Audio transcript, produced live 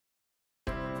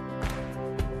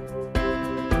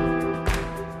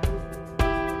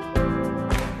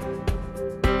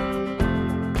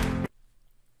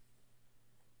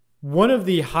One of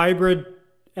the hybrid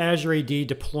Azure AD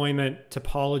deployment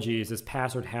topologies is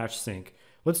password hash sync.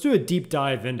 Let's do a deep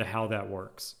dive into how that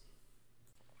works.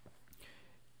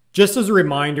 Just as a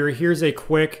reminder, here's a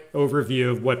quick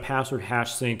overview of what password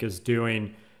hash sync is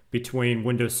doing between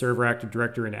Windows Server Active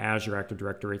Directory and Azure Active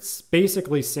Directory. It's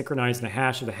basically synchronizing the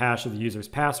hash of the user's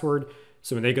password.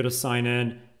 So when they go to sign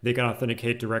in, they can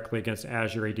authenticate directly against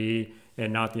Azure AD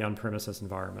and not the on-premises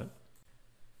environment.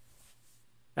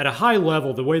 At a high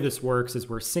level, the way this works is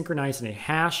we're synchronizing a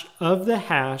hash of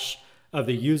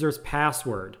the user's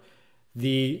password.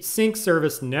 The sync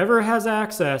service never has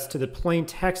access to the plain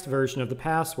text version of the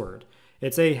password.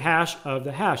 It's a hash of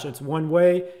the hash. It's one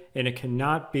way and it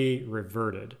cannot be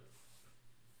reverted.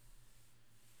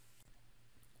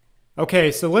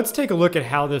 Okay, so let's take a look at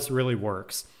how this really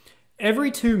works.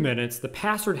 Every 2 minutes, the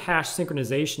password hash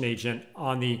synchronization agent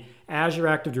on the Azure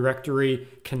Active Directory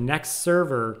Connect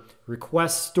server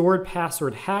requests stored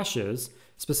password hashes,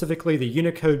 specifically the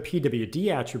Unicode PWD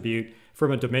attribute,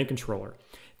 from a domain controller.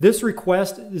 This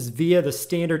request is via the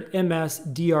standard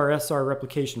MS-DRSR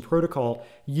replication protocol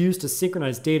used to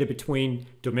synchronize data between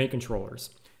domain controllers.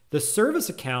 The service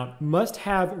account must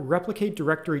have replicate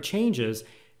directory changes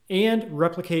and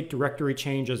replicate directory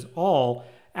changes all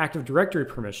Active Directory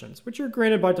permissions, which are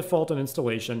granted by default on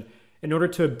installation, in order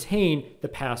to obtain the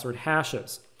password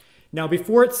hashes. Now,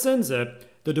 before it sends it,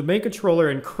 the domain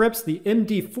controller encrypts the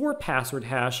MD4 password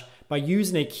hash by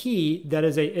using a key that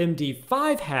is a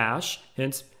MD5 hash,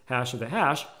 hence hash of the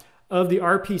hash, of the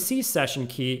RPC session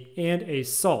key and a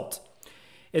salt.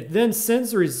 It then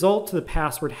sends the result to the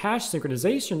password hash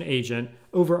synchronization agent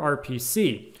over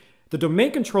RPC. The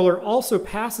domain controller also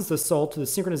passes the salt to the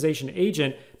synchronization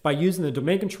agent by using the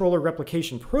domain controller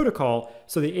replication protocol,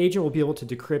 so the agent will be able to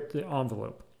decrypt the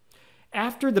envelope.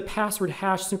 After the password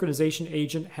hash synchronization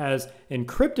agent has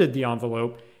encrypted the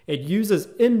envelope, it uses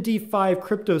MD5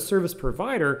 crypto service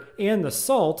provider and the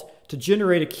salt to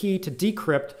generate a key to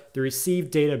decrypt the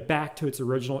received data back to its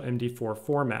original MD4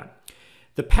 format.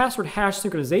 The password hash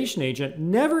synchronization agent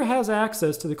never has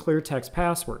access to the clear text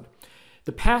password.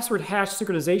 The password hash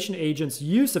synchronization agent's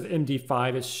use of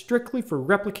MD5 is strictly for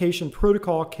replication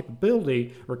protocol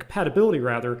compatibility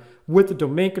with the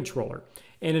domain controller,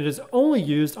 and it is only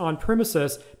used on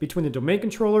premises between the domain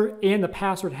controller and the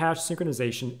password hash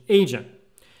synchronization agent.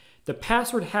 The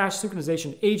password hash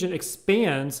synchronization agent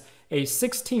expands a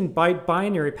 16-byte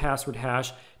binary password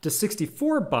hash to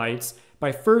 64 bytes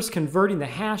by first converting the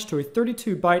hash to a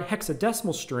 32-byte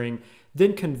hexadecimal string,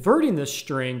 then converting this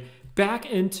string back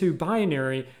into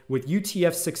binary with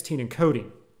UTF-16 encoding.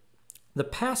 The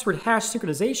password hash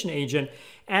synchronization agent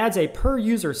adds a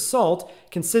per-user salt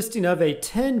consisting of a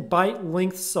 10-byte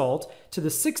length salt to the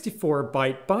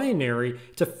 64-byte binary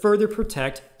to further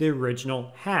protect the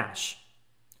original hash.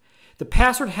 The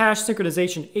password hash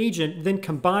synchronization agent then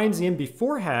combines the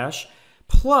MD4 hash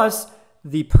plus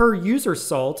the per-user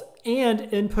salt and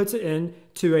inputs it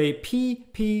into a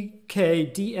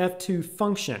PPKDF2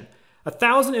 function.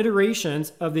 1,000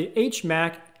 iterations of the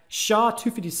HMAC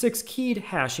SHA-256 keyed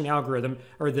hashing algorithm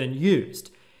are then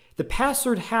used. The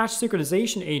password hash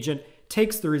synchronization agent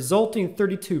takes the resulting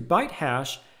 32-byte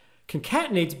hash,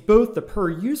 concatenates both the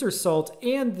per-user salt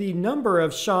and the number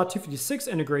of SHA-256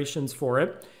 integrations for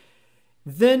it,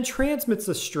 then transmits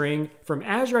the string from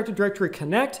Azure Active Directory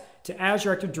Connect to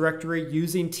Azure Active Directory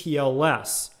using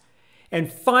TLS. And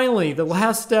finally, the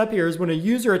last step here is when a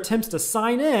user attempts to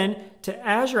sign in to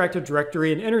Azure Active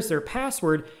Directory and enters their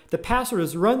password, the password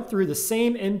is run through the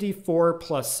same MD4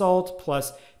 plus salt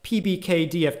plus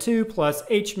PBKDF2 plus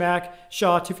HMAC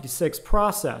SHA-256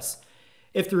 process.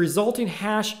 If the resulting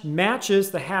hash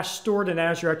matches the hash stored in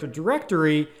Azure Active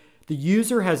Directory, the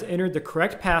user has entered the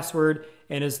correct password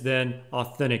and is then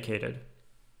authenticated.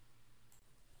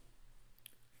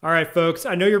 All right, folks,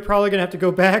 I know you're probably going to have to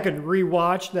go back and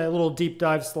rewatch that little deep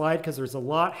dive slide because there's a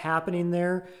lot happening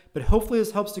there, but hopefully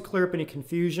this helps to clear up any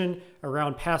confusion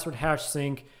around password hash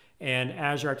sync and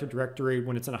Azure Active Directory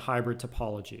when it's in a hybrid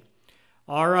topology.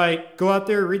 All right, go out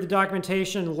there, read the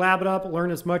documentation, lab it up,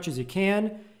 learn as much as you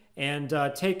can, and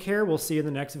take care. We'll see you in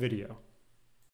the next video.